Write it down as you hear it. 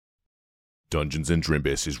Dungeons &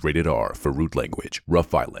 Drimbus is rated R for rude language, rough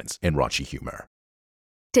violence, and raunchy humor.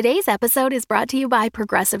 Today's episode is brought to you by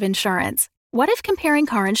Progressive Insurance. What if comparing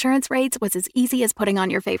car insurance rates was as easy as putting on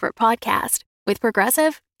your favorite podcast? With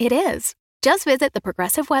Progressive, it is. Just visit the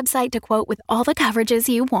Progressive website to quote with all the coverages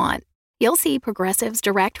you want. You'll see Progressive's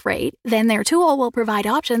direct rate, then their tool will provide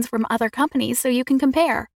options from other companies so you can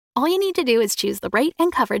compare. All you need to do is choose the rate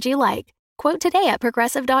and coverage you like. Quote today at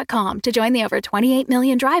Progressive.com to join the over 28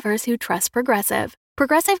 million drivers who trust Progressive.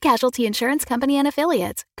 Progressive Casualty Insurance Company and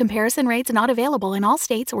Affiliates. Comparison rates not available in all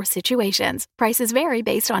states or situations. Prices vary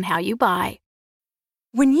based on how you buy.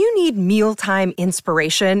 When you need mealtime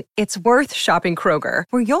inspiration, it's worth shopping Kroger,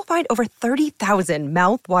 where you'll find over 30,000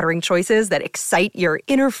 mouth-watering choices that excite your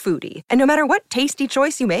inner foodie. And no matter what tasty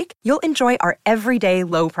choice you make, you'll enjoy our everyday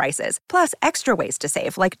low prices, plus extra ways to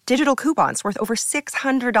save, like digital coupons worth over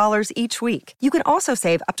 $600 each week. You can also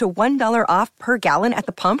save up to $1 off per gallon at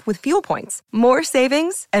the pump with fuel points. More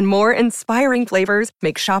savings and more inspiring flavors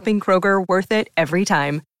make shopping Kroger worth it every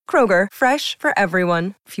time. Kroger, fresh for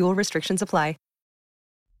everyone. Fuel restrictions apply.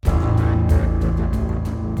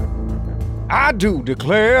 I do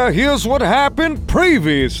declare, here's what happened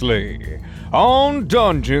previously on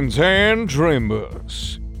Dungeons and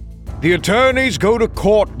Drimbus. The attorneys go to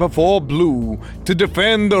court before Blue to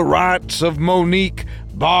defend the rights of Monique,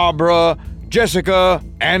 Barbara, Jessica,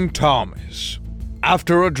 and Thomas.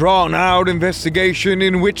 After a drawn-out investigation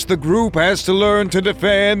in which the group has to learn to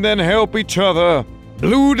defend and help each other,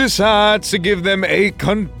 Blue decides to give them a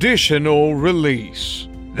conditional release.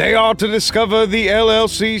 They are to discover the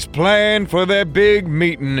LLC's plan for their big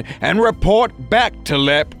meeting and report back to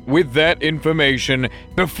LEP with that information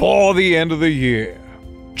before the end of the year.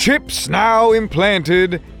 Chips now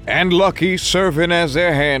implanted and Lucky serving as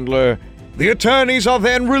their handler, the attorneys are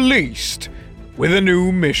then released with a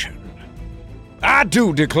new mission. I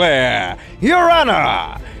do declare, Your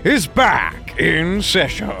Honor is back in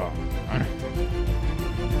session.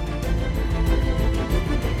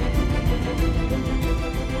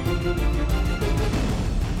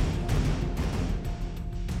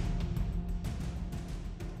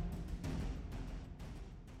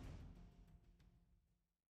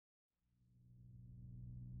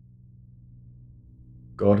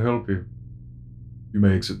 God help you. You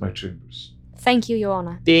may exit my chambers. Thank you, Your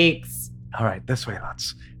Honor. Thanks. All right, this way,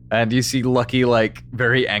 lads. And you see Lucky,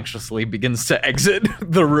 very anxiously begins to exit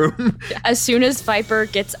the room. As soon as Viper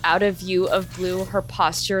gets out of view of Blue, her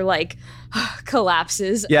posture,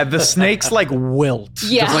 collapses. Yeah, the snakes, wilt.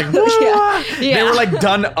 Yeah. Just yeah. They were,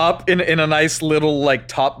 done up in a nice little,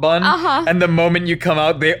 top bun. Uh-huh. And the moment you come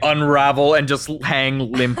out, they unravel and just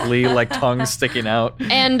hang limply, tongue sticking out.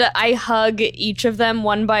 And I hug each of them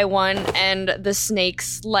one by one, and the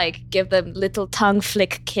snakes, give them little tongue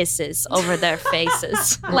flick kisses over their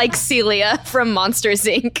faces. Like Celia from Monsters,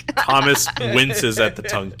 Inc. Thomas winces at the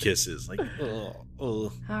tongue kisses. Ugh.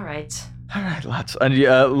 All right. All right, lads. And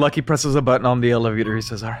Lucky presses a button on the elevator. He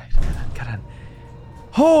says, all right, get in.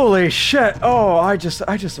 Holy shit. Oh, I just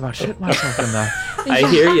about shit myself in there. I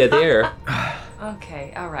hear you there.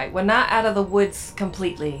 Okay, all right. We're not out of the woods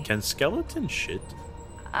completely. Can skeletons shit?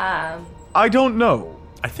 I don't know.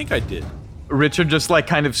 I think I did. Richard just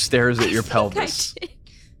kind of stares at your pelvis.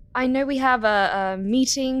 I know we have a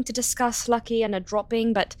meeting to discuss Lucky and a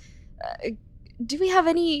dropping, but do we have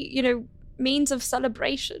any, means of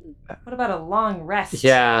celebration? What about a long rest?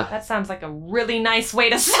 Yeah. That sounds like a really nice way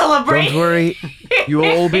to celebrate. Don't worry. You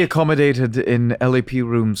will all be accommodated in LAP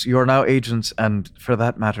rooms. You are now agents, and for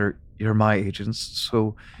that matter, you're my agents,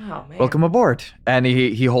 so welcome aboard. And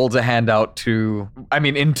he holds a hand out to,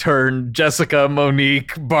 in turn, Jessica,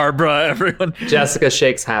 Monique, Barbara, everyone. Jessica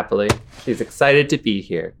shakes happily. She's excited to be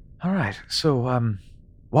here. All right, so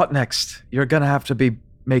what next? You're going to have to be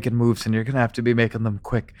making moves, and you're going to have to be making them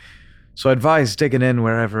quick. So I advise digging in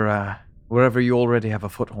wherever you already have a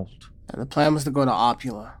foothold. And the plan was to go to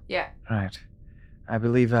Opula. Yeah. Right. I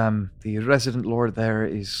believe the resident lord there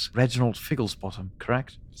is Reginald Figglesbottom,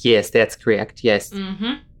 correct? Yes, that's correct, yes.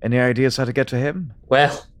 Mm-hmm. Any ideas how to get to him?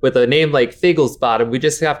 Well, with a name like Figglesbottom, we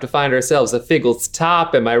just have to find ourselves a Figgles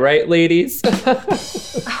top, am I right, ladies?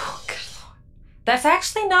 Oh, good lord. That's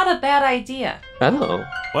actually not a bad idea. Oh.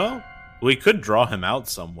 Well, we could draw him out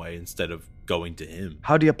some way instead of going to him.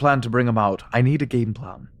 How do you plan to bring him out? I need a game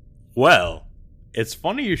plan. Well, it's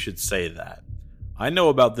funny you should say that. I know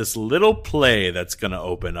about this little play that's going to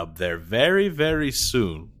open up there very, very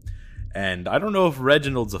soon. And I don't know if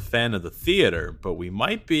Reginald's a fan of the theater, but we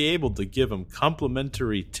might be able to give him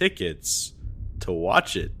complimentary tickets to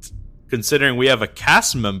watch it, considering we have a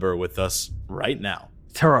cast member with us right now.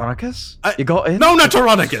 Tyrannicus? You got in? No, not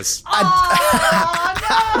Tyrannicus! Oh,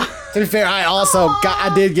 no! To be fair,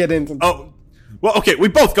 I did get into. Oh, well, okay. We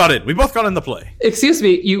both got in. We both got in the play. Excuse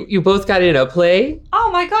me, you both got in a play? Oh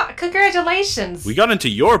my god, congratulations. We got into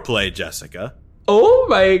your play, Jessica. Oh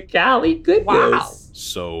my golly goodness. Wow.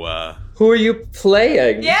 So, who are you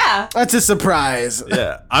playing? Yeah. That's a surprise.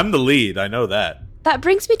 Yeah, I'm the lead. I know that. That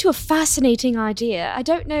brings me to a fascinating idea. I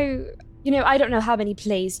don't know how many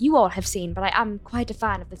plays you all have seen, but I am quite a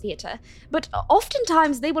fan of the theatre. But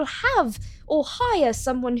oftentimes they will have or hire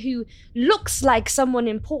someone who looks like someone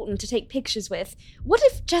important to take pictures with. What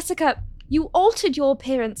if, Jessica, you altered your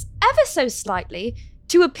appearance ever so slightly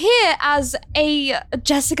to appear as a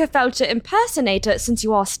Jessica Felcher impersonator, since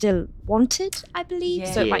you are still wanted, I believe?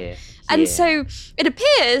 So it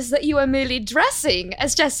appears that you are merely dressing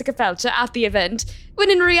as Jessica Felcher at the event,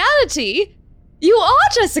 when in reality, you are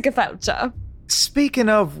Jessica Felcher. Speaking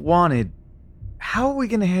of wanted, how are we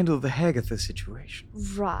going to handle the Hagatha situation?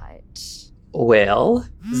 Right. Well.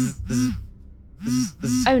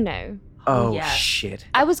 Oh no. Oh, yes. shit.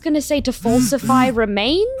 I was going to say to falsify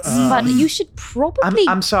remains, but you should probably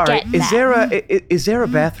I'm sorry. get that. Is there a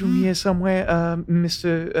bathroom here somewhere,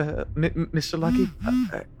 Mr. Lucky?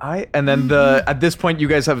 And then at this point, you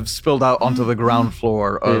guys have spilled out onto the ground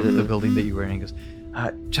floor of the building that you were in. He goes,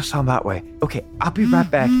 just on that way. Okay, I'll be right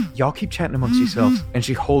back. Y'all keep chatting amongst yourselves. And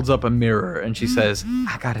she holds up a mirror and she says,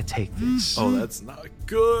 I gotta take this. Oh, that's not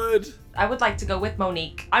good. I would like to go with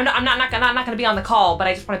Monique. I'm not going to be on the call, but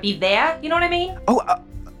I just want to be there. You know what I mean? Oh,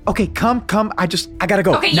 okay, come. I gotta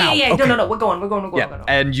go. Okay, now. yeah. Okay. No. We're going. Yeah,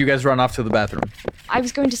 and you guys run off to the bathroom. I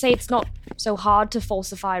was going to say it's not so hard to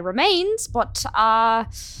falsify remains, but I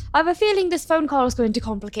have a feeling this phone call is going to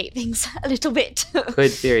complicate things a little bit.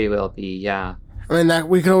 Could very well be, yeah. I mean,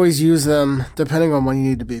 we could always use them, depending on when you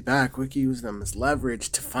need to be back, we could use them as leverage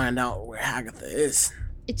to find out where Hagatha is.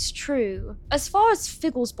 It's true. As far as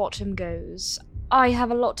Figglesbottom goes, I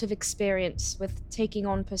have a lot of experience with taking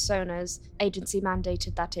on personas, agency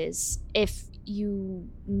mandated that is, if you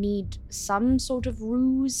need some sort of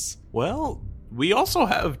ruse. Well, we also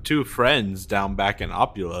have two friends down back in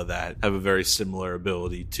Opula that have a very similar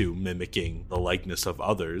ability to mimicking the likeness of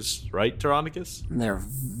others, right, Tyrannicus? They're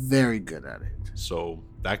very good at it. So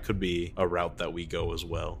that could be a route that we go as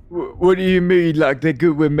well. What do you mean, like they're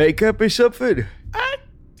good with makeup or something?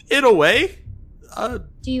 In a way.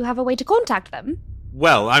 Do you have a way to contact them?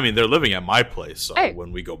 Well, I mean, they're living at my place, so Oh.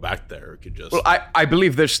 when we go back there, it could just... Well, I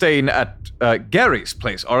believe they're staying at Gary's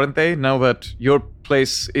place, aren't they? Now that your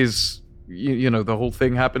place is, you know, the whole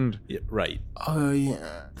thing happened. Yeah, right. Oh,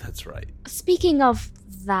 yeah. That's right. Speaking of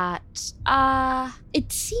that,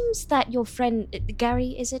 it seems that your friend, Gary,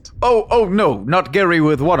 is it? Oh, no, not Gary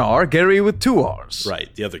with one R, Gary with two R's.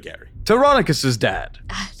 Right, the other Gary. Tyrannicus's dad.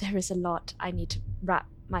 There is a lot I need to wrap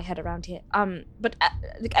my head around here. But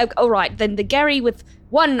all right, then the Gary with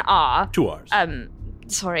one R. Two R's.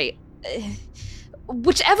 Sorry.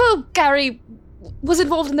 Whichever Gary was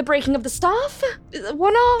involved in the breaking of the staff?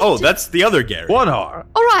 One R? Oh, that's the other Gary. One R.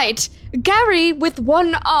 All right, Gary with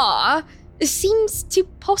one R seems to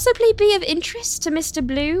possibly be of interest to Mr.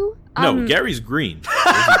 Blue. No, Gary's green.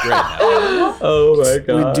 Gary's gray now. Oh my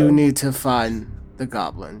god. We do need to find the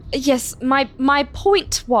goblin. Yes, my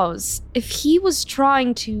point was, if he was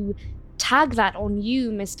trying to tag that on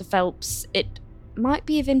you, Mr. Phelps, it might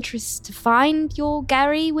be of interest to find your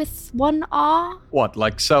Gary with one R. What,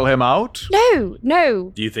 like sell him out?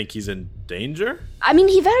 No. Do you think he's in danger? I mean,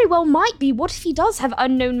 he very well might be. What if he does have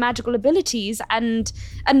unknown magical abilities and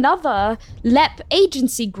another LEP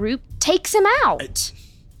agency group takes him out?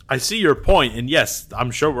 I see your point, and yes,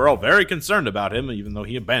 I'm sure we're all very concerned about him, even though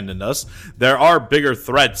he abandoned us. There are bigger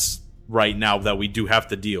threats right now that we do have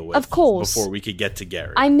to deal with. Of course. Before we could get to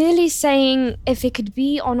Gary. I'm merely saying if it could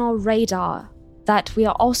be on our radar that we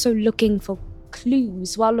are also looking for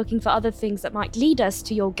clues while looking for other things that might lead us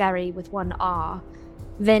to your Gary with one R,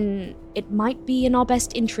 then it might be in our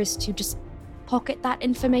best interest to just pocket that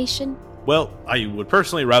information. Well, I would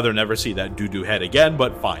personally rather never see that doo-doo head again,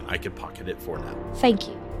 but fine, I can pocket it for now. Thank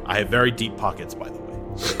you. I have very deep pockets, by the way.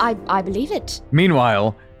 I believe it.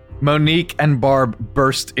 Meanwhile, Monique and Barb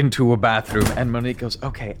burst into a bathroom, and Monique goes,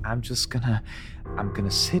 okay, I'm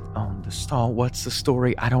gonna sit on the stall. What's the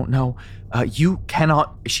story? I don't know. She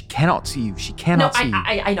cannot see you. She cannot see you.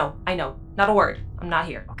 I know. Not a word. I'm not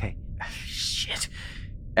here. Okay. Shit.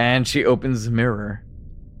 And she opens the mirror,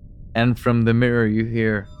 and from the mirror you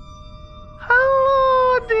hear,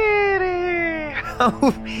 hello, dearie.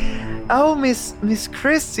 Oh, Miss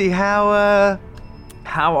Christie, how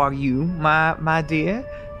are you, my dear?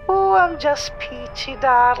 Oh, I'm just peachy,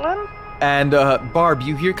 darling. And Barb,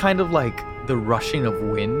 you hear kind of like the rushing of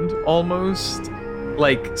wind almost,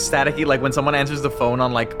 like staticky, like when someone answers the phone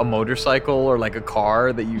on like a motorcycle or like a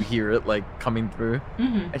car that you hear it like coming through.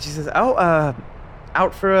 Mm-hmm. And she says, "Oh,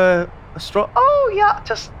 out for a stroll." Oh yeah,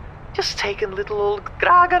 just taking little old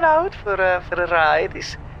Gragan out for a ride.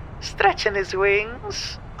 He's stretching his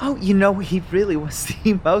wings. Oh, he really was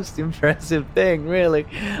the most impressive thing, really.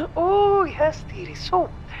 Oh yes, dearie. So,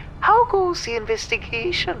 how goes the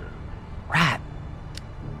investigation? Right.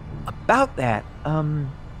 About that,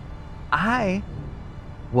 I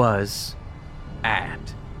was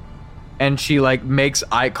at, and she like makes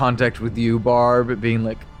eye contact with you, Barb, being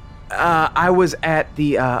like, I was at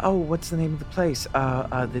the what's the name of the place?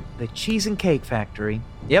 The Cheese and Cake Factory.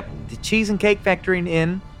 Yep, the Cheese and Cake Factory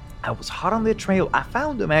Inn. I was hot on their trail. I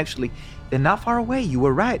found them actually. They're not far away. You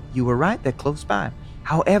were right. They're close by.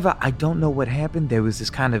 However, I don't know what happened. There was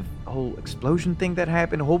this kind of whole explosion thing that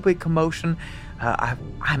happened, a whole big commotion.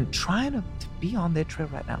 I'm trying to be on their trail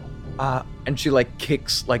right now. And she like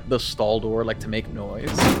kicks like the stall door like to make noise.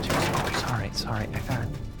 She goes, "Oh, sorry. I got it.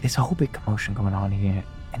 There's a whole big commotion going on here.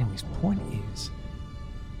 Anyways, point is,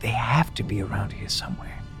 they have to be around here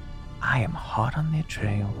somewhere. I am hot on their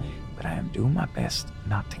trail, but I am doing my best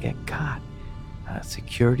not to get caught.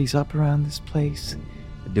 Security's up around this place.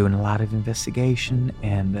 They're doing a lot of investigation,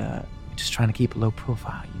 and just trying to keep a low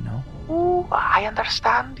profile, Oh, I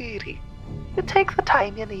understand, dearie. You take the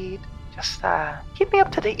time you need. Just keep me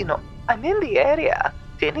up to date, I'm in the area.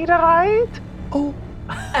 Do you need a ride? Oh.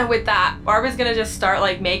 And with that, Barbara's gonna just start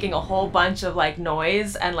like making a whole bunch of like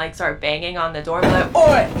noise and like start banging on the door. Like,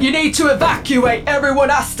 "Oi, you need to evacuate. Everyone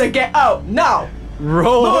has to get out now.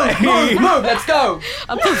 Roll Move, let's go."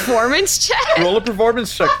 A performance check? Roll a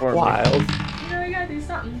performance check for me. Wild. We gotta do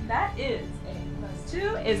something. That is a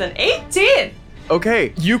 +2 is an 18.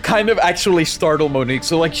 Okay, you kind of actually startle Monique.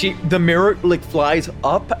 So like the mirror like flies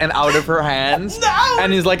up and out of her hands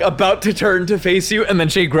and is like about to turn to face you, and then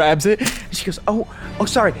she grabs it and she goes, "Oh,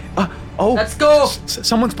 sorry. Let's go.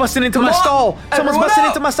 Someone's busting into my on, stall. Someone's everyone busting out.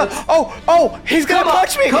 into my stall. Oh, he's gonna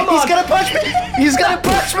punch me. He's gonna punch me. He's gonna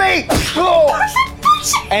punch me. Oh.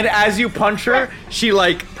 And as you punch her, she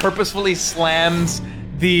like purposefully slams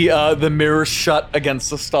the mirror shut against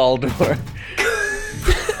the stall door.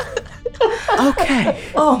 Okay.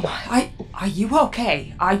 Oh my, are you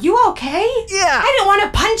okay? Are you okay? Yeah. I didn't want to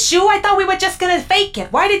punch you. I thought we were just gonna fake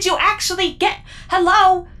it. Why did you actually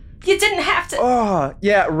hello? You didn't have to. Oh,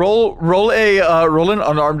 yeah, roll an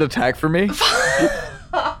unarmed attack for me.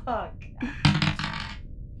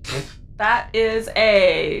 That is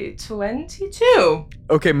a 22.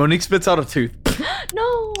 Okay, Monique spits out a tooth.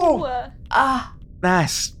 No.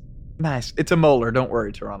 Nice. It's a molar, don't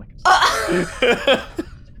worry, Veronica.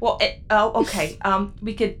 Well, okay.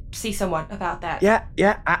 We could see someone about that. Yeah.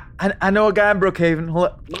 I know a guy in Brookhaven. Hold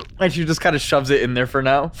up. And she just kind of shoves it in there for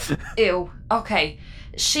now. Ew. Okay.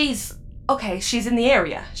 She's in the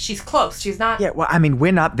area. She's close. She's not. Yeah, well, I mean,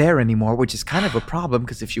 we're not there anymore, which is kind of a problem,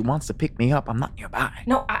 because if she wants to pick me up, I'm not nearby.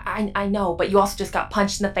 No, I know, but you also just got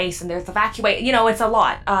punched in the face and there's evacuate. It's a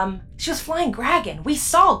lot. She was flying Gragan. We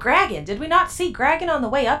saw Gragan. Did we not see Gragan on the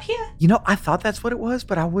way up here? I thought that's what it was,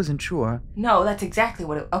 but I wasn't sure. No, that's exactly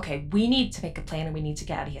what it... Okay, we need to make a plan and we need to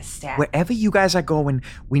get out of here stat. Wherever you guys are going,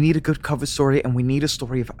 we need a good cover story, and we need a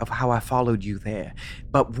story of how I followed you there.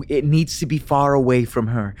 But it needs to be far away from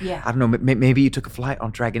her. Yeah. I don't know, maybe you took a flight on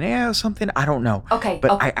Dragon Air or something. I don't know. Okay. But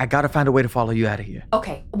okay. I gotta find a way to follow you out of here.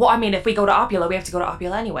 Okay. Well, I mean, if we go to Opula, we have to go to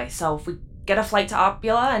Opula anyway. So if we get a flight to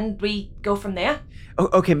Opula and we go from there. Oh,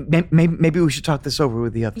 okay, maybe we should talk this over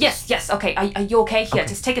with the others. Yes. Okay. Are you okay? Here,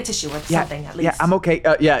 just take a tissue or something at least. Yeah, I'm okay.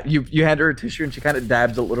 You hand her a tissue and she kind of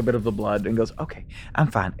dabs a little bit of the blood and goes, "Okay, I'm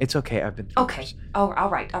fine. It's okay. I've been through Okay. this." Oh, all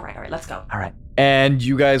right. Let's go. All right. And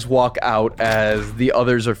you guys walk out as the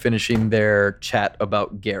others are finishing their chat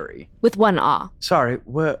about Gary. With one R. Sorry,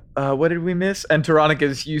 what did we miss? And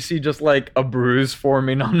Veronica, you see just like a bruise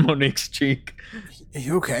forming on Monique's cheek. Are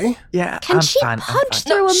you okay? Yeah, Can I'm she fine, punch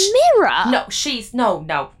through a mirror? No, she's no.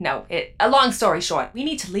 A long story short, we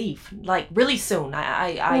need to leave like really soon.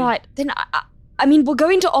 Right, then I mean, we're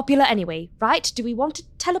going to Opula anyway, right? Do we want to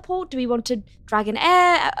teleport? Do we want to Dragon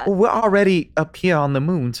Air? Well, we're already up here on the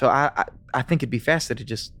moon, so I think it'd be faster to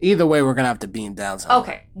just... Either way, we're gonna have to beam down somewhere.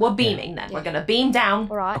 Okay, we're beaming then. Yeah. We're gonna beam down.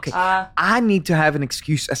 All right. Okay, I need to have an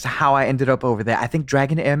excuse as to how I ended up over there. I think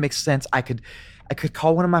Dragon Air makes sense. I could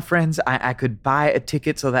call one of my friends. I could buy a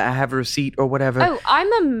ticket so that I have a receipt or whatever. Oh,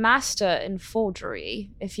 I'm a master in forgery,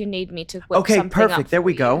 if you need me to whip okay, something perfect. up There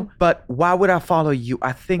we for go. you. But why would I follow you?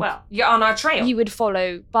 I think... Well, you're on our trail. You would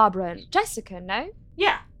follow Barbara and Jessica, no?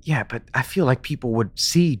 Yeah. Yeah, but I feel like people would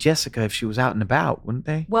see Jessica if she was out and about, wouldn't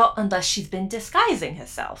they? Well, unless she's been disguising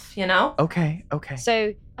herself, Okay.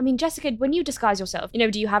 So, I mean, Jessica, when you disguise yourself,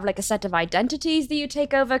 do you have like a set of identities that you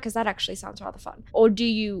take over? Because that actually sounds rather fun. Or do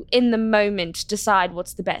you, in the moment, decide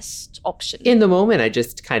what's the best option? In the moment, I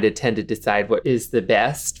just kind of tend to decide what is the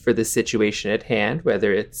best for the situation at hand,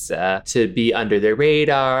 whether it's to be under the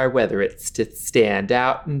radar, whether it's to stand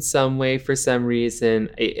out in some way for some reason.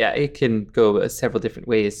 It can go several different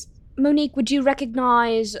ways. Monique, would you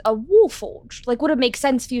recognize a Warforged? Like, would it make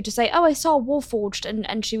sense for you to say, oh, I saw a Warforged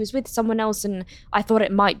and she was with someone else and I thought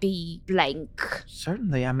it might be blank?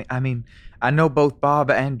 Certainly. I mean, I know both Bob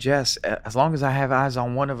and Jess. As long as I have eyes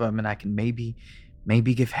on one of them and I can maybe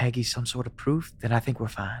give Haggy some sort of proof, then I think we're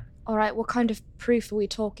fine. All right, what kind of proof are we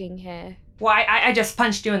talking here? Why, I just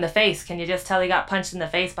punched you in the face. Can you just tell he got punched in the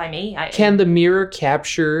face by me? Can the mirror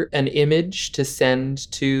capture an image to send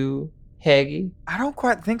to Haggy? I don't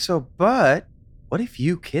quite think so, but what if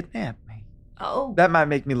you kidnap me? Oh. That might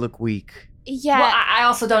make me look weak. Yeah. Well, I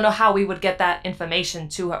also don't know how we would get that information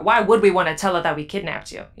to her. Why would we want to tell her that we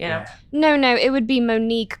kidnapped you, you know? Yeah. No, it would be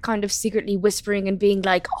Monique kind of secretly whispering and being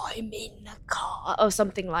like, I'm in a car, or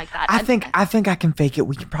something like that. I think I can fake it.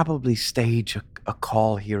 We can probably stage a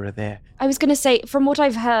call here or there. I was going to say, from what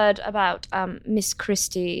I've heard about Miss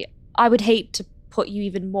Christie, I would hate to put you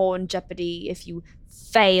even more in jeopardy if you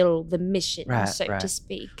fail the mission, so to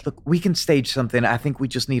speak. Look, we can stage something. I think we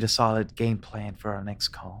just need a solid game plan for our next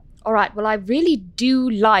call. All right, well, I really do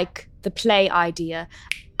like the play idea.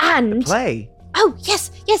 And... The play? Oh,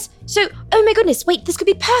 yes. So, oh my goodness, wait, this could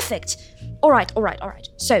be perfect. All right.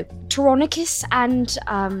 So, Tyronicus and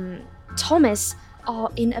Thomas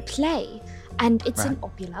are in a play, and it's an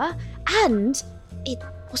opula, and it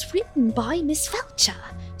was written by Miss Felcher.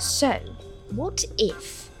 So, what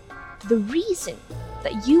if the reason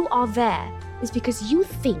that you are there is because you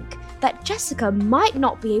think that Jessica might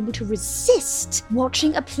not be able to resist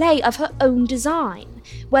watching a play of her own design?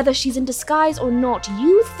 Whether she's in disguise or not,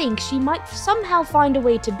 you think she might somehow find a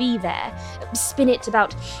way to be there, spin it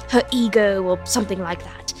about her ego or something like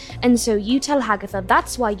that. And so you tell Hagatha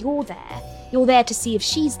that's why you're there. You're there to see if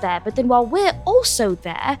she's there, but then while we're also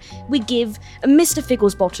there, we give Mr.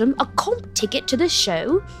 Figglesbottom a comp ticket to the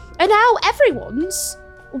show, and now everyone's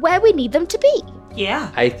where we need them to be.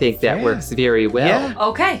 Yeah. I think that works very well. Yeah.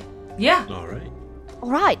 Okay. Yeah. All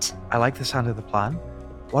right. I like the sound of the plan.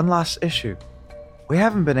 One last issue. We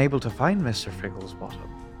haven't been able to find Mr. Figglesbottom.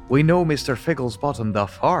 We know Mr. Figglesbottom the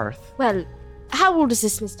Fourth. Well, how old is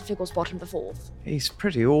this Mr. Figglesbottom the Fourth? He's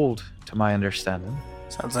pretty old, to my understanding.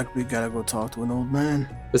 Sounds like we gotta go talk to an old man.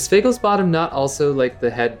 Was Figglesbottom not also like the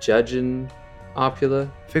head judge in Opula?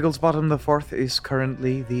 Figglesbottom the Fourth is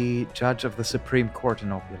currently the judge of the Supreme Court in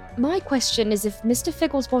Opula. My question is, if Mr.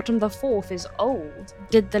 Figglesbottom the Fourth is old,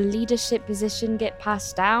 did the leadership position get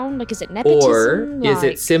passed down? Like, is it nepotism? Or is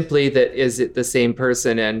it simply that is it the same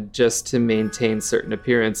person and just to maintain certain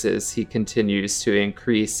appearances, he continues to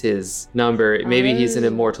increase his number? Maybe he's an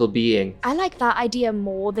immortal being. I like that idea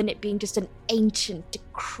more than it being just an ancient,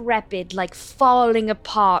 decrepit, like falling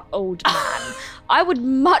apart old man. I would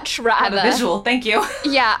much rather... The visual, thank you.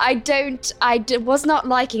 Yeah, I was not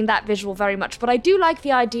liking that visual very much, but I do like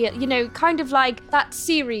the idea, kind of like that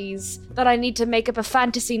series that I need to make up a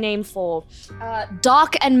fantasy name for.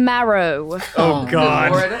 Dark and Marrow. Oh,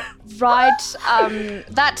 God. Right,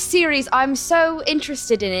 that series, I'm so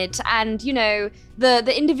interested in it, and,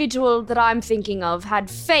 the individual that I'm thinking of had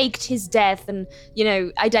faked his death and,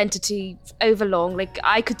 identity overlong. Like,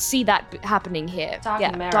 I could see that happening here.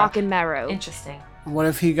 Dark and Marrow. Interesting. What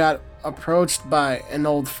if he got approached by an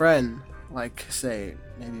old friend, like, say,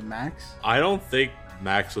 maybe Max? I don't think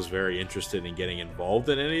Max was very interested in getting involved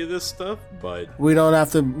in any of this stuff, but... We don't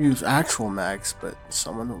have to use actual Max, but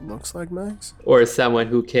someone who looks like Max? Or someone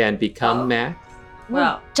who can become Max?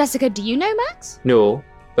 Well, Jessica, do you know Max? No,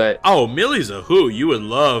 but... Oh, Millie's a who. You would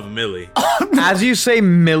love Millie. As you say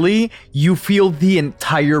Millie, you feel the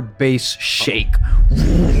entire base shake.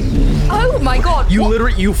 Oh my God!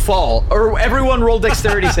 You fall. Or everyone roll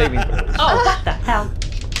dexterity saving throws. Oh, what the hell?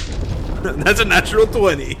 That's a natural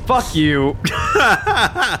 20. Fuck you.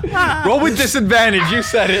 Roll with disadvantage, you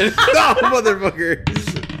said it. No, motherfucker.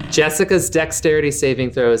 Jessica's dexterity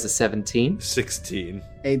saving throw is a 17. 16.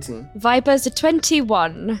 18. Viper's a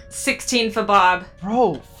 21. 16 for Bob.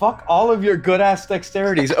 Bro, fuck all of your good-ass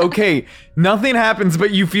dexterities. Okay, nothing happens,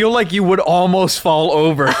 but you feel like you would almost fall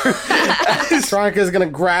over. Tyronicus is gonna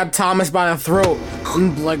grab Thomas by the throat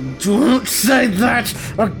and be like, don't say that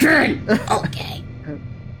again! Okay.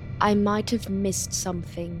 I might have missed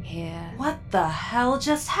something here. What the hell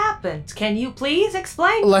just happened? Can you please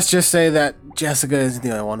explain? Let's just say that Jessica is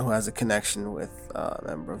the only one who has a connection with a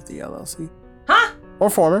member of the LLC. Huh?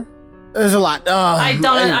 Or former. There's a lot.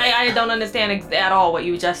 I don't understand at all what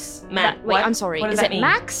you just meant. Wait, I'm sorry. Is it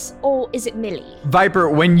Max or is it Millie? Viper,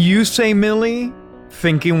 when you say Millie,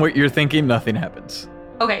 thinking what you're thinking, nothing happens.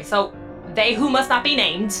 Okay, so they who must not be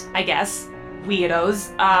named, I guess,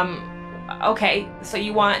 weirdos. Okay, so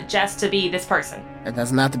you want Jess to be this person? It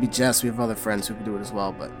doesn't have to be Jess. We have other friends who can do it as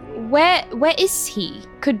well, but... Where is he?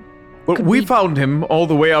 Well, we found him all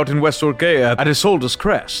the way out in West Orgea at Isolde's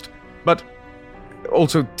Crest. But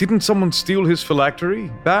also, didn't someone steal his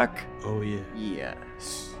phylactery back? Oh, yeah.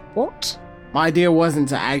 Yes. What? My idea wasn't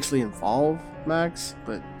to actually involve Max,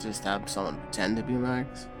 but just have someone pretend to be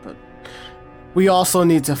Max. But we also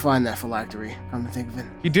need to find that phylactery, come to think of it.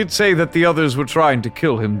 He did say that the others were trying to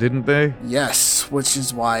kill him, didn't they? Yes, which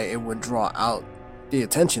is why it would draw out the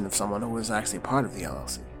attention of someone who was actually part of the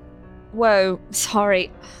LLC. Whoa,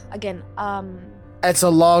 sorry. Again, It's a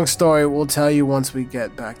long story. We'll tell you once we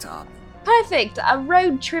get back to Op. Perfect, a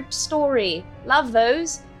road trip story. Love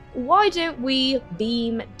those. Why don't we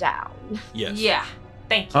beam down? Yes. Yeah,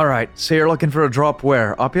 thank you. Alright, so you're looking for a drop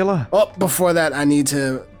where? Opula? Oh, before that, I need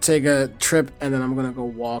to take a trip, and then I'm gonna go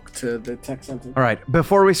walk to the tech center. Alright,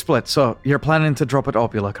 before we split, so you're planning to drop at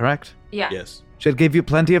Opula, correct? Yeah. Yes. Should give you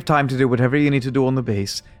plenty of time to do whatever you need to do on the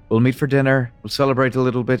base. We'll meet for dinner, we'll celebrate a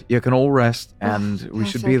little bit, you can all rest, and we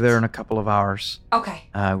should be there in a couple of hours. Okay.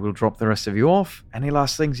 We'll drop the rest of you off. Any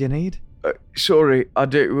last things you need? Sorry, I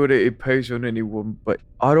don't want to impose on anyone, but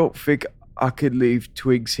I don't think I could leave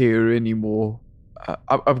Twigs here anymore.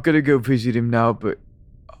 I'm gonna go visit him now, but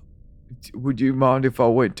would you mind if I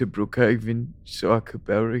went to Brookhaven so I could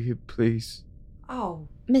bury him, please? Oh.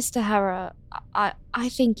 Mr. Hera, I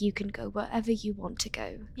think you can go wherever you want to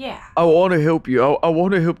go. Yeah. I want to help you. I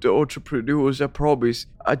want to help the entrepreneurs, I promise.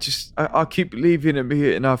 I keep leaving him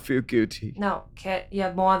here and I feel guilty. No, Kit,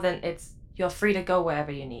 you're more than you're free to go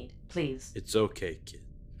wherever you need. Please. It's okay, kid.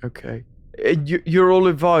 Okay. And you're all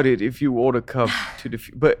invited if you want to come to the...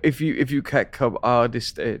 But if you can't come, I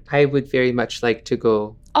understand. I would very much like to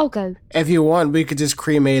go. I'll go. If you want, we could just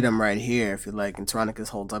cremate him right here, if you like, and Tyrannicus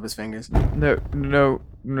holds up his fingers. No,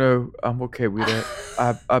 I'm okay with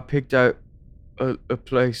that. I picked out a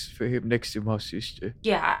place for him next to my sister.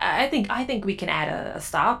 Yeah, I think we can add a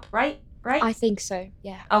stop, right? Right? I think so,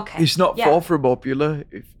 yeah. Okay. It's not far from Opula,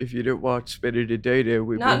 if you don't want spending the day there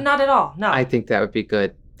with me. Not at all, no. I think that would be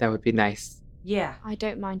good. That would be nice. Yeah. I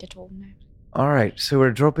don't mind at all, no. Alright, so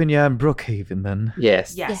we're dropping you in Brookhaven then?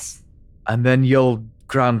 Yes. Yes. And then you'll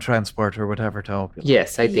ground transport or whatever to Opula?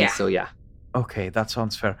 Yes, I think so, yeah. Okay, that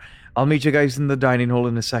sounds fair. I'll meet you guys in the dining hall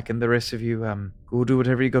in a second. The rest of you, go do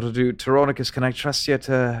whatever you gotta do. Tyrannicus, can I trust you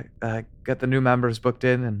to get the new members booked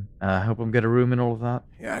in and help them get a room and all of that?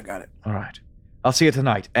 Yeah, I got it. Alright. I'll see you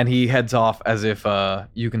tonight. And he heads off as if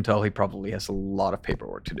you can tell he probably has a lot of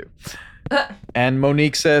paperwork to do. And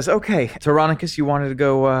Monique says, okay, Tyrannicus, you wanted to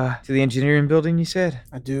go to the engineering building, you said?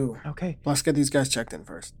 I do. Okay. Let's get these guys checked in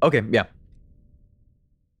first. Okay, yeah.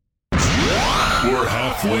 We're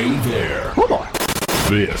halfway there. Hold on.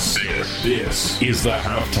 This is the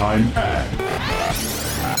halftime ad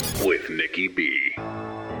with Nikki B.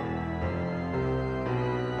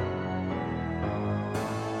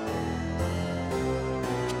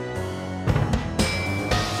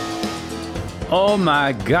 Oh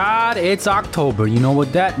my god, it's October. You know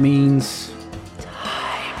what that means.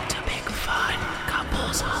 Time to make fun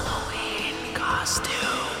couples Halloween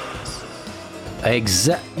costumes.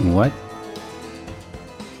 What?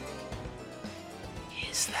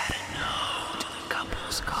 Is that a no to the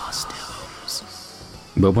couples costumes?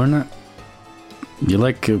 But we're not... You're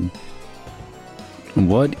like...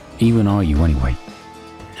 what even are you anyway?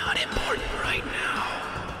 Not important right now.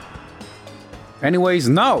 Anyways,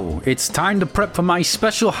 no, it's time to prep for my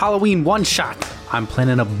special Halloween one-shot. I'm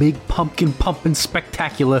planning a big pumpkin pumping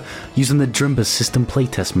spectacular using the Drimbus system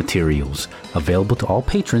playtest materials. Available to all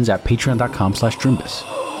patrons at patreon.com/Drimbus.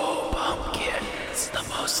 Oh, pumpkins, the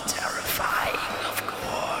most terrifying of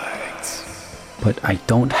gourds. But I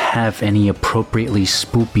don't have any appropriately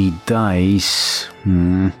spoopy dice.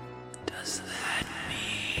 Does that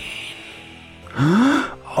mean...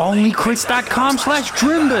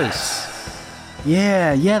 Onlycrits.com/Drimbus.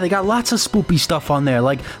 Yeah, they got lots of spoopy stuff on there,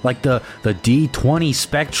 like the D20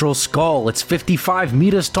 Spectral Skull. It's 55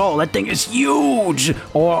 meters tall. That thing is huge.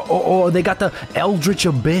 Or they got the Eldritch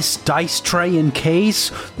Abyss dice tray and case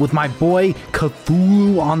with my boy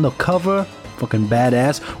Cthulhu on the cover. Fucking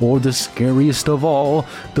badass. Or the scariest of all,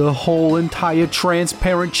 the whole entire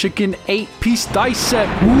transparent chicken 8-piece dice set.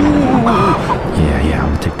 Ooh. Yeah,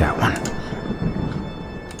 I'm gonna take that one.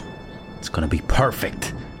 It's gonna be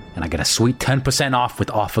perfect. And I get a sweet 10% off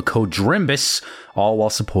with offer code DRIMBUS, all while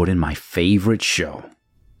supporting my favorite show.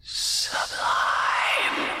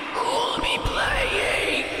 Sublime. Who'll be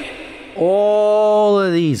playing? All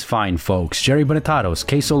of these fine folks: Jerry Bonitatos,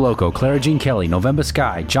 Queso Loco, Clara Jean Kelly, November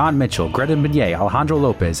Sky, John Mitchell, Greta Beignet, Alejandro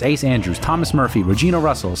Lopez, Ace Andrews, Thomas Murphy, Regina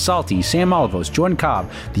Russell, Salty, Sam Olivos, Jordan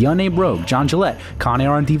Cobb, The Unnamed Rogue, John Gillette, Con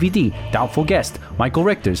Air on DVD, Doubtful Guest, Michael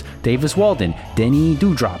Richters, Davis Walden, Denny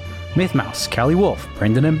Dewdrop, Myth Mouse, Callie Wolf,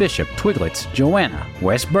 Brendan and Bishop, Twiglets, Joanna,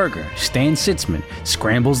 Wes Berger, Stan Sitzman,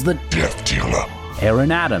 Scrambles the Death Dealer,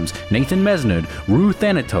 Aaron Adams, Nathan Mesnard, Rue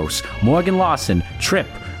Thanatos, Morgan Lawson, Trip,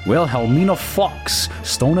 Wilhelmina Fox,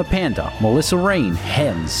 Stoner Panda, Melissa Rain,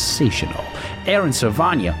 Sensational, Aaron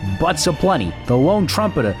Cervania, Butts Aplenty, The Lone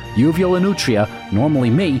Trumpeter, Uvula Nutria,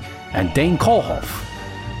 normally me, and Dane Kohlhoff.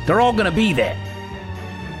 They're all gonna be there.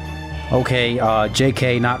 Okay,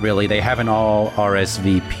 JK, not really. They haven't all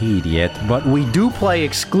RSVP'd yet, but we do play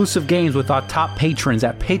exclusive games with our top patrons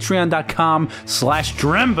at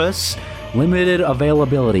patreon.com/Drimbus. Limited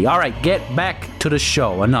availability. All right, get back to the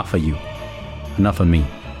show. Enough of you. Enough of me.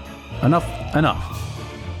 Enough.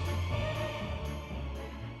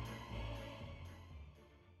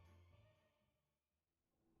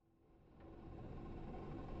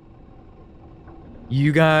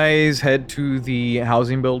 You guys head to the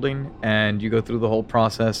housing building and you go through the whole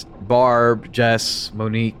process. Barb, Jess,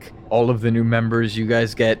 Monique, all of the new members, you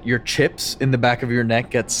guys get your chips in the back of your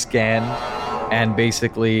neck get scanned, and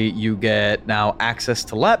basically you get now access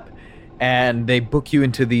to LEP, and they book you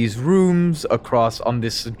into these rooms across on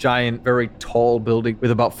this giant, very tall building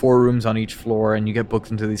with about 4 rooms on each floor, and you get booked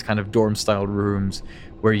into these kind of dorm-style rooms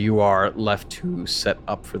where you are left to set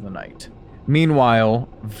up for the night. Meanwhile,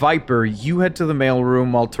 Viper, you head to the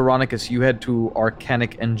mailroom, while Tyrannicus, you head to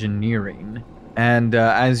Arcanic Engineering. And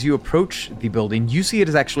as you approach the building, you see it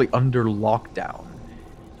is actually under lockdown.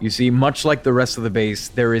 You see, much like the rest of the base,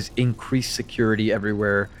 there is increased security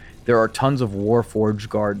everywhere. There are tons of Warforged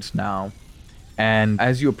guards now. And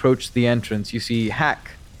as you approach the entrance, you see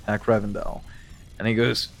Hack Revendell. And he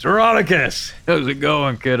goes, Tyrannicus, how's it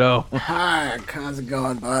going, kiddo? Hi, how's it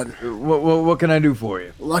going, bud? What can I do for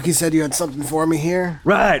you? Lucky said you had something for me here.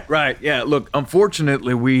 Right. Yeah, look,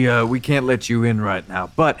 unfortunately, we can't let you in right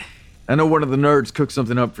now. But I know one of the nerds cooked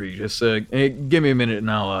something up for you. Just hey, give me a minute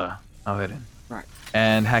and I'll head in. Right.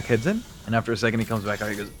 And Hack heads in. And after a second, he comes back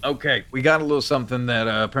out. He goes, okay, we got a little something that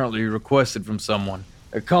apparently you requested from someone.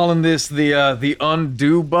 They're calling this the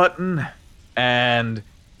undo button. And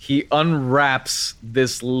he unwraps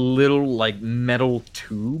this little, like, metal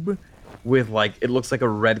tube with, like, it looks like a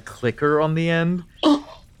red clicker on the end. All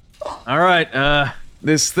right,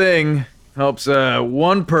 this thing helps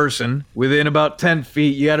one person within about 10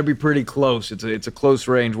 feet. You gotta be pretty close. It's a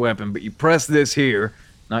close-range weapon, but you press this here.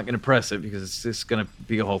 Not gonna press it because it's just gonna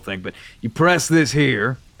be a whole thing, but you press this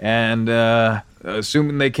here, and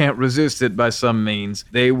assuming they can't resist it by some means,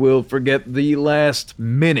 they will forget the last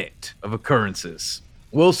minute of occurrences.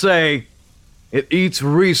 We'll say it eats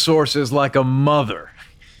resources like a mother.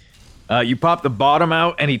 You pop the bottom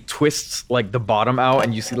out, and he twists like the bottom out,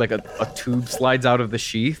 and you see like a tube slides out of the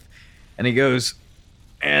sheath, and he goes,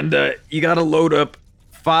 and you gotta load up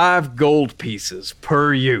 5 gold pieces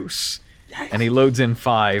per use. And he loads in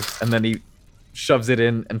 5, and then he shoves it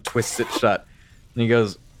in and twists it shut. And he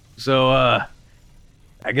goes, so, I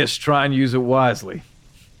guess try and use it wisely.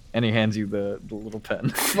 And he hands you the little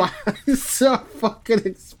pen. It's so fucking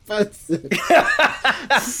expensive.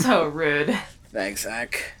 So rude. Thanks,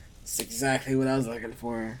 Zach. That's exactly what I was looking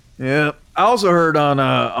for. Yeah. I also heard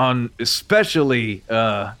on especially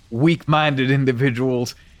weak-minded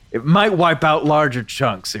individuals, it might wipe out larger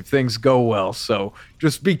chunks if things go well, so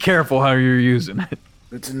just be careful how you're using it.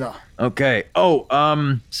 Good to know. Okay.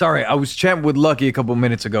 Oh, sorry, I was chatting with Lucky a couple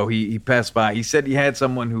minutes ago. He passed by. He said he had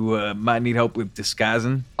someone who might need help with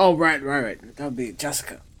disguising. Oh, right. That would be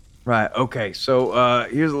Jessica. Right, okay. So,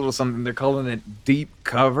 here's a little something. They're calling it Deep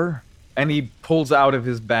Cover. And he pulls out of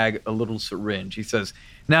his bag a little syringe. He says,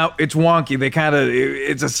 now, it's wonky.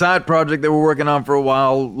 It's a side project that we're working on for a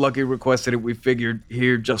while. Lucky requested it. We figured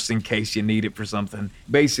here just in case you need it for something.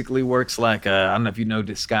 Basically works like I don't know if you know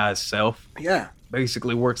Disguise Self. Yeah.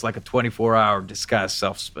 Basically works like a 24-hour Disguise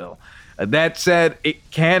Self spell. That said,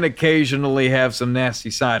 it can occasionally have some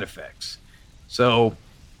nasty side effects. So,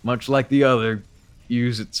 much like the other,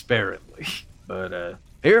 use it sparingly. But,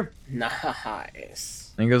 here.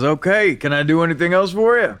 Nice. And he goes, okay, can I do anything else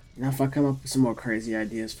for you? Now, if I come up with some more crazy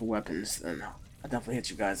ideas for weapons, then I'll definitely hit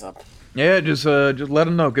you guys up. Yeah, just let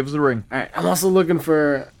him know. Give us a ring. All right, I'm also looking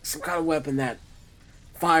for some kind of weapon that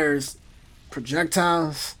fires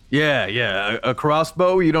projectiles. Yeah, a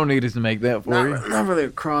crossbow. You don't need us to make that for you. Not really a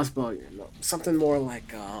crossbow. Something more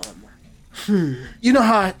like You know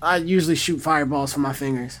how I usually shoot fireballs from my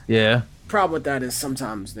fingers? Yeah. Problem with that is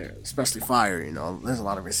sometimes there, especially fire, there's a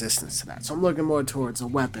lot of resistance to that. So I'm looking more towards a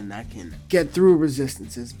weapon that can get through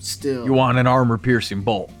resistances, but still. You want an armor-piercing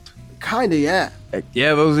bolt? Kinda, yeah.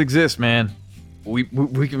 Yeah, those exist, man. We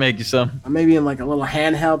can make you some. Maybe in like a little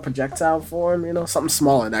handheld projectile form, something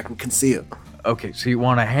smaller that can conceal. Okay, so you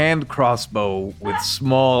want a hand crossbow with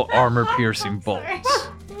small armor-piercing bolts.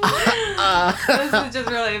 This is just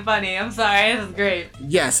really funny. I'm sorry. This is great.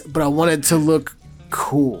 Yes, but I want it to look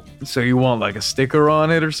cool. So you want like a sticker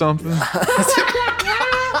on it or something? We have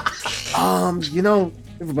a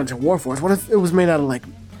bunch of Warforged. What if it was made out of like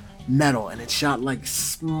metal and it shot like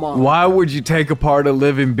small? Why would you take apart a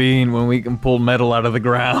living being when we can pull metal out of the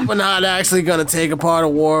ground? We're not actually gonna take apart a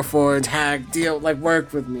Warforged,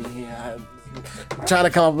 work with me here. I'm trying to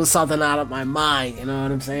come up with something out of my mind, you know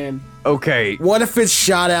what I'm saying? Okay. What if it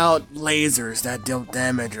shot out lasers that dealt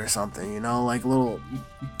damage or something, like little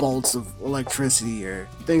bolts of electricity or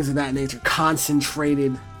things of that nature,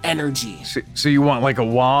 concentrated energy. So you want like a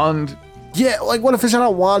wand? Yeah, like what if it shot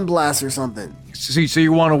out wand blast or something? So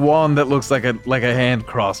you want a wand that looks like a hand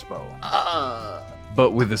crossbow, but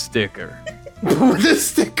with a sticker. With a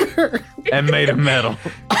sticker. And made of metal.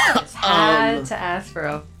 Just had to ask for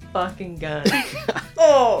a fucking gun.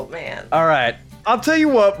 Oh man. All right. I'll tell you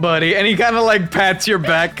what, buddy. And he kind of like pats your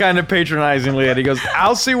back kind of patronizingly, and he goes,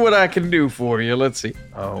 I'll see what I can do for you. Let's see.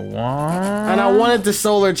 A wand. And I wanted the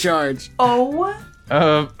solar charge. Solar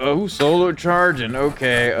charging.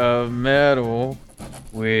 Okay, metal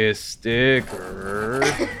with sticker.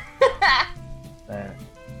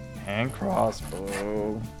 Hand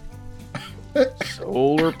crossbow.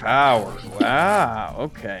 Solar power. Wow.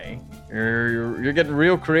 Okay. You're getting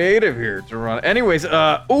real creative here, Toronto. Anyways,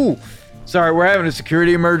 sorry, we're having a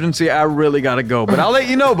security emergency. I really gotta go, but I'll let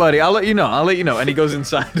you know, buddy. I'll let you know. And he goes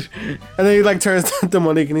inside. And then he like turns to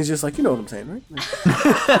Monique and he's just like, you know what I'm saying,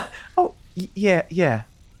 right? Yeah,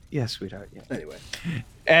 sweetheart. Yeah. Anyway.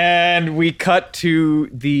 And we cut to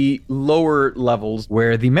the lower levels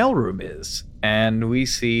where the mailroom is. And we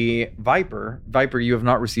see Viper. Viper, you have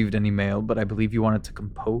not received any mail, but I believe you wanted to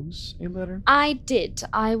compose a letter? I did.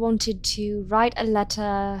 I wanted to write a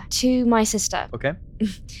letter to my sister. Okay.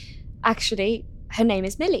 Actually, her name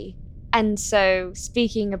is Millie. And so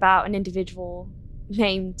speaking about an individual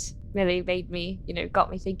named Millie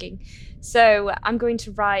got me thinking. So I'm going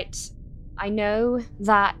to write, I know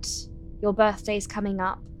that your birthday's coming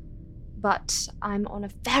up, but I'm on a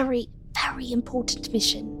very, very important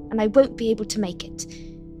mission and I won't be able to make it.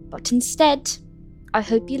 But instead, I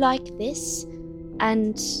hope you like this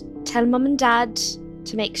and tell Mum and Dad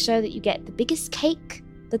to make sure that you get the biggest cake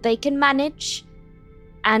that they can manage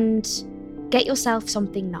and get yourself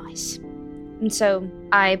something nice. And so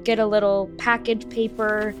I get a little package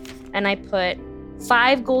paper and I put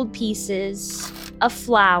 5 gold pieces, a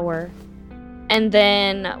flower, and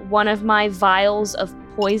then one of my vials of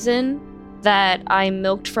poison that I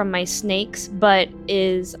milked from my snakes, but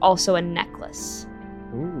is also a necklace.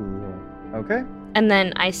 Ooh, okay. And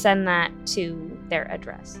then I send that to their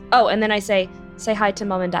address. Oh, and then I say hi to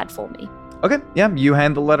Mom and Dad for me. Okay, yeah, you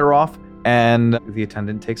hand the letter off, and the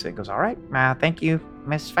attendant takes it and goes, all right, thank you,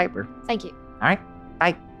 Miss Viper. Thank you. All right,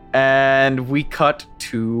 bye. And we cut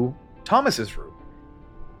to Thomas's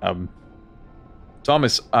room.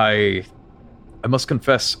 Thomas, I must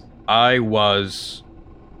confess, I was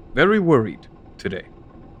very worried today.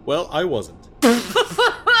 Well, I wasn't.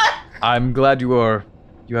 I'm glad you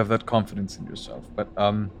have that confidence in yourself, but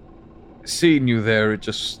seeing you there,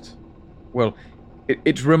 it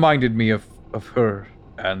reminded me of her,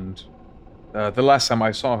 and the last time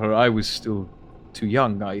I saw her, I was still too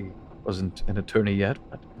young. I wasn't an attorney yet,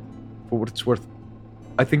 but for what it's worth,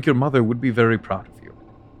 I think your mother would be very proud of you.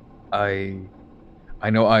 I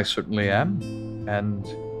know I certainly am, and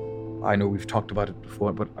I know we've talked about it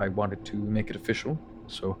before, but I wanted to make it official,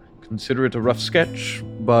 so consider it a rough sketch,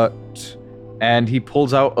 and he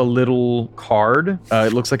pulls out a little card.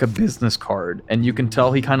 It looks like a business card, and you can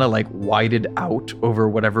tell he kind of like whited out over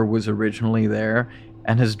whatever was originally there,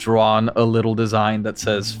 and has drawn a little design that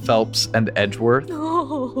says Phelps and Edgeworth,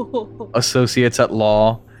 Associates at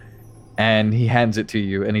Law, and he hands it to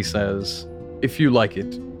you, and he says, if you like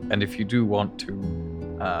it, and if you do want to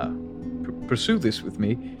pursue this with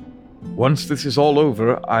me, once this is all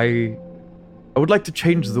over, I would like to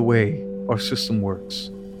change the way our system works.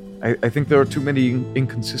 I think there are too many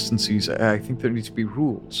inconsistencies. I think there needs to be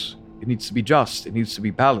rules. It needs to be just. It needs to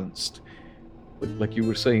be balanced. But like you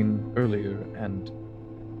were saying earlier, and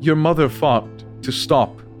your mother fought to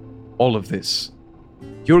stop all of this.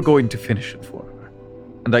 You're going to finish it for her.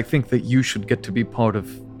 And I think that you should get to be part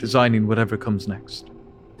of designing whatever comes next.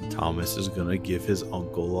 Thomas is gonna give his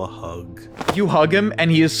uncle a hug. You hug him, and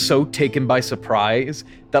he is so taken by surprise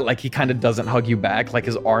that, like, he kind of doesn't hug you back. Like,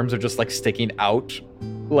 his arms are just, like, sticking out,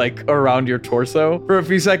 like, around your torso for a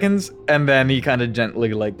few seconds, and then he kind of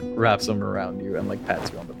gently, like, wraps them around you and, like,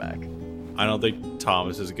 pats you on the back. I don't think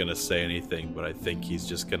Thomas is gonna say anything, but I think he's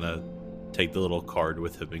just gonna take the little card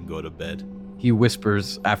with him and go to bed. He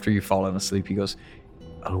whispers after you've fallen asleep. He goes,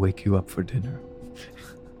 "I'll wake you up for dinner."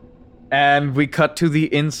 And we cut to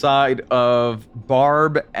the inside of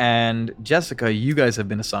Barb and Jessica. You guys have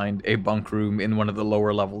been assigned a bunk room in one of the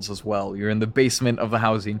lower levels as well. You're in the basement of the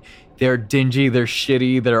housing. They're dingy, they're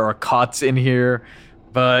shitty, there are cots in here,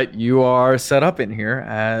 but you are set up in here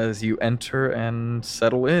as you enter and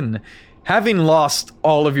settle in. Having lost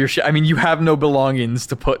all of your shit, I mean, you have no belongings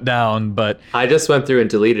to put down, but... I just went through and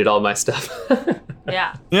deleted all my stuff.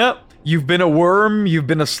 Yeah. Yep. You've been a worm, you've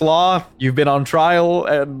been a sloth, you've been on trial,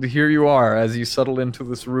 and here you are as you settle into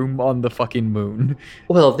this room on the fucking moon.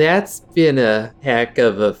 Well, that's been a heck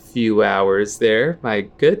of a few hours there. My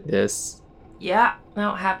goodness. Yeah,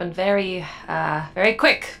 that happened very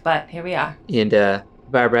quick, but here we are. And,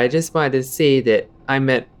 Barbara, I just wanted to say that I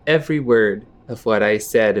meant every word of what I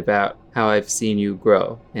said about how I've seen you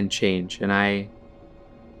grow and change, and I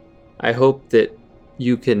hope that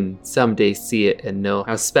you can someday see it and know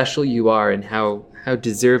how special you are and how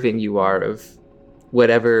deserving you are of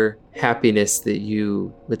whatever happiness that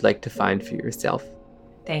you would like to find for yourself.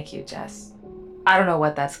 Thank you, Jess. I don't know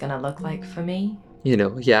what that's gonna look like for me. You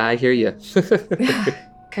know, yeah, I hear you.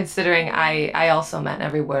 Considering I also meant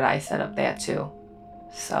every word I said up there too.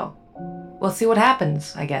 So, we'll see what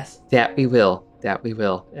happens, I guess. That we will.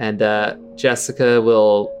 And Jessica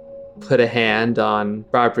will put a hand on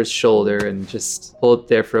Barbara's shoulder and just hold it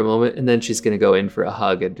there for a moment, and then she's going to go in for a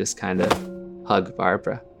hug and just kind of hug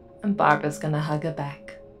Barbara. And Barbara's going to hug her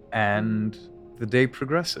back. And the day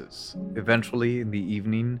progresses. Eventually, in the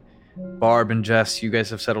evening, Barb and Jess, you guys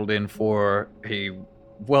have settled in for a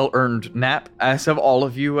well-earned nap, as have all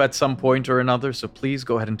of you at some point or another, so please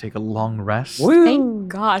go ahead and take a long rest. Thank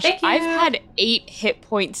gosh. Thank you. I've had 8 hit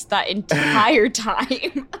points that entire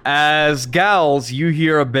time. As Gals, you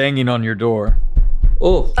hear a banging on your door.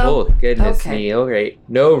 Oh, goodness okay. me. All right.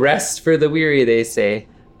 No rest for the weary, they say.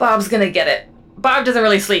 Bob's gonna get it. Bob doesn't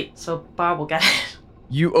really sleep, so Bob will get it.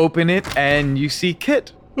 You open it and you see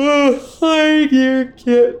Kit. Oh, hi, dear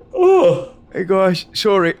Kit. Oh. Hey guys,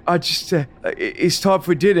 sorry, I just, it's time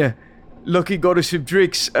for dinner. Lucky got us some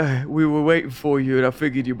drinks. We were waiting for you, and I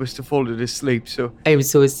figured you must have fallen asleep, so... I'm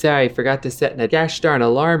so sorry, I forgot to set a gosh darn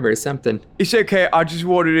alarm or something. It's okay, I just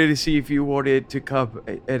wanted to see if you wanted to come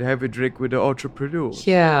and have a drink with the entrepreneur.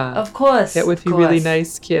 Yeah. Of course. That would be really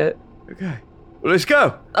nice, Kit. Okay. Well, let's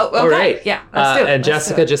go. Oh, okay. All right. Yeah, let's do it. And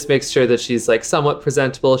Jessica just makes sure that she's like somewhat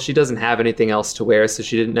presentable. She doesn't have anything else to wear, so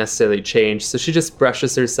she didn't necessarily change. So she just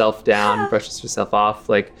brushes herself down, brushes herself off,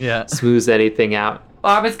 like smooths anything out.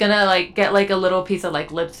 Barbara's gonna like get like a little piece of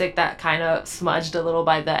like lipstick that kind of smudged a little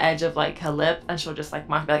by the edge of like her lip, and she'll just like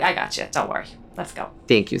be like, "I got you. Don't worry. Let's go."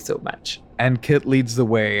 Thank you so much. And Kit leads the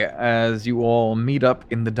way as you all meet up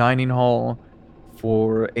in the dining hall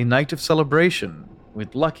for a night of celebration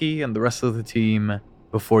with Lucky and the rest of the team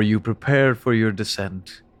before you prepare for your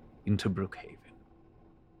descent into Brookhaven.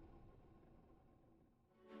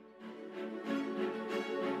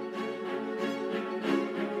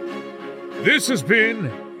 This has been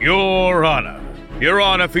Your Honor. Your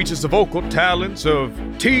Honor features the vocal talents of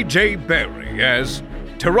T.J. Berry as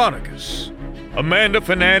Tyrannicus, Amanda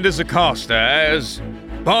Fernandez Acosta as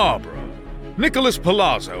Barbara, Nicholas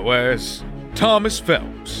Palazzo as Thomas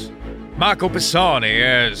Phelps, Michael Pisani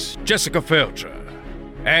as Jessica Felcher,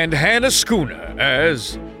 and Hannah Schooner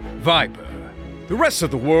as Viper. The rest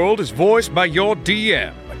of the world is voiced by your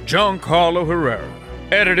DM, Giancarlo Herrera.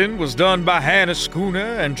 Editing was done by Hannah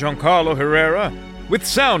Schooner and Giancarlo Herrera, with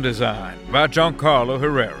sound design by Giancarlo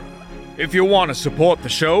Herrera. If you want to support the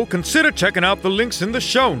show, consider checking out the links in the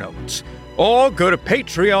show notes, or go to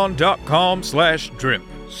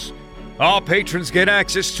patreon.com/Drimbus. Our patrons get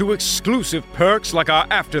access to exclusive perks like our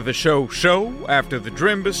After the Show show, After the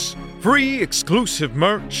Drimbus, free exclusive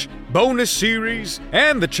merch, bonus series,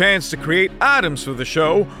 and the chance to create items for the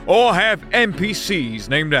show or have NPCs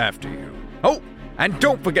named after you. Oh, and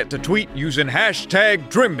don't forget to tweet using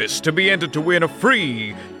 #Drimbus to be entered to win a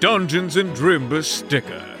free Dungeons & Drimbus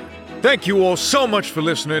sticker. Thank you all so much for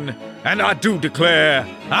listening, and I do declare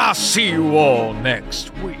I'll see you all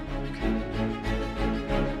next week.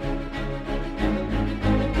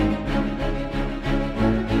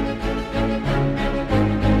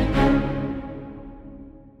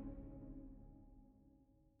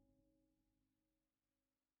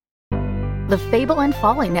 the Fable and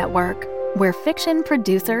Folly Network, where fiction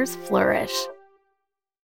producers flourish.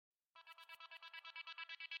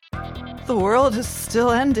 The world has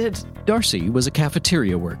still ended. Darcy was a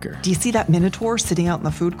cafeteria worker. Do you see that Minotaur sitting out in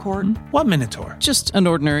the food court? What Minotaur? Just an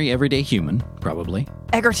ordinary, everyday human, probably.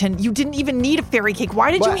 Egerton, you didn't even need a fairy cake.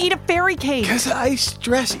 Why did you eat a fairy cake? Because I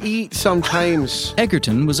stress eat sometimes.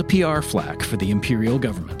 Egerton was a PR flack for the Imperial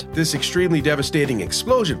government. This extremely devastating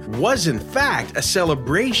explosion was, in fact, a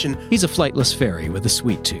celebration. He's a flightless fairy with a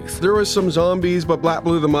sweet tooth. There was some zombies, but Blatt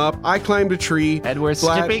blew them up. I climbed a tree. And we're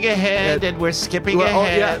skipping ahead.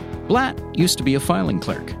 Yeah. Blatt used to be a filing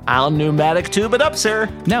clerk. I'll pneumatic tube it up, sir.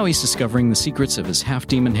 Now he's discovering the secrets of his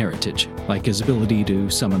half-demon heritage, like his ability to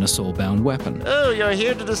summon a soul-bound weapon. Oh, you're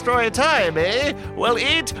here to destroy time, eh? Well,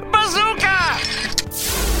 eat bazooka!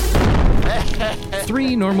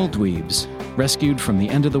 3 normal dweebs, rescued from the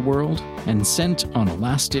end of the world and sent on a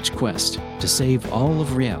last-ditch quest to save all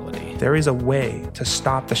of reality. There is a way to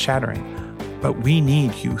stop the shattering, but we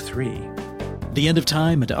need you 3. The End of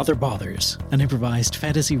Time and Other Bothers, an improvised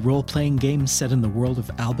fantasy role-playing game set in the world of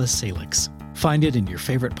Alba Salix. Find it in your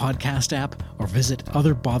favorite podcast app or visit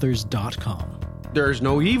otherbothers.com. There's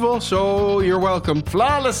no evil, so you're welcome.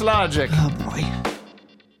 Flawless logic. Oh boy.